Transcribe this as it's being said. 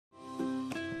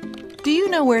Do you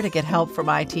know where to get help from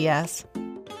ITS?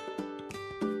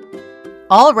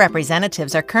 All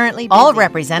representatives are currently busy. All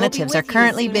representatives are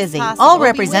currently busy. All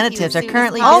representatives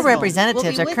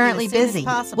are currently busy.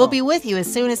 We'll be with you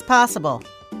as soon as possible.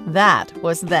 That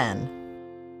was then.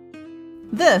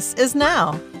 This is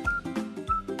now.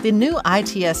 The new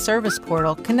ITS service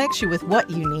portal connects you with what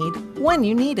you need, when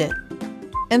you need it,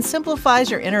 and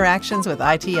simplifies your interactions with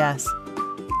ITS.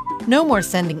 No more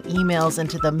sending emails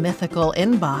into the mythical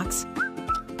inbox.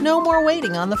 No more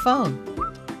waiting on the phone.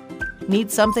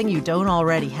 Need something you don't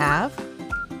already have?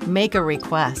 Make a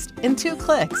request in 2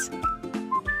 clicks.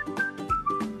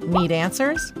 Need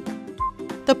answers?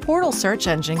 The portal search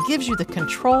engine gives you the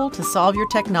control to solve your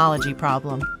technology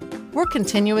problem. We're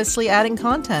continuously adding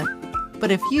content,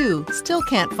 but if you still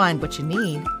can't find what you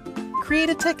need, create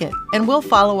a ticket and we'll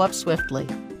follow up swiftly.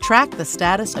 Track the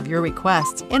status of your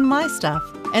requests in My Stuff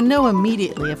and know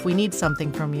immediately if we need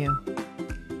something from you.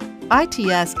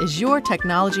 ITS is your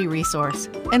technology resource,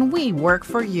 and we work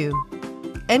for you.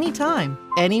 Anytime,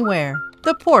 anywhere,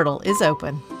 the portal is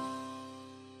open.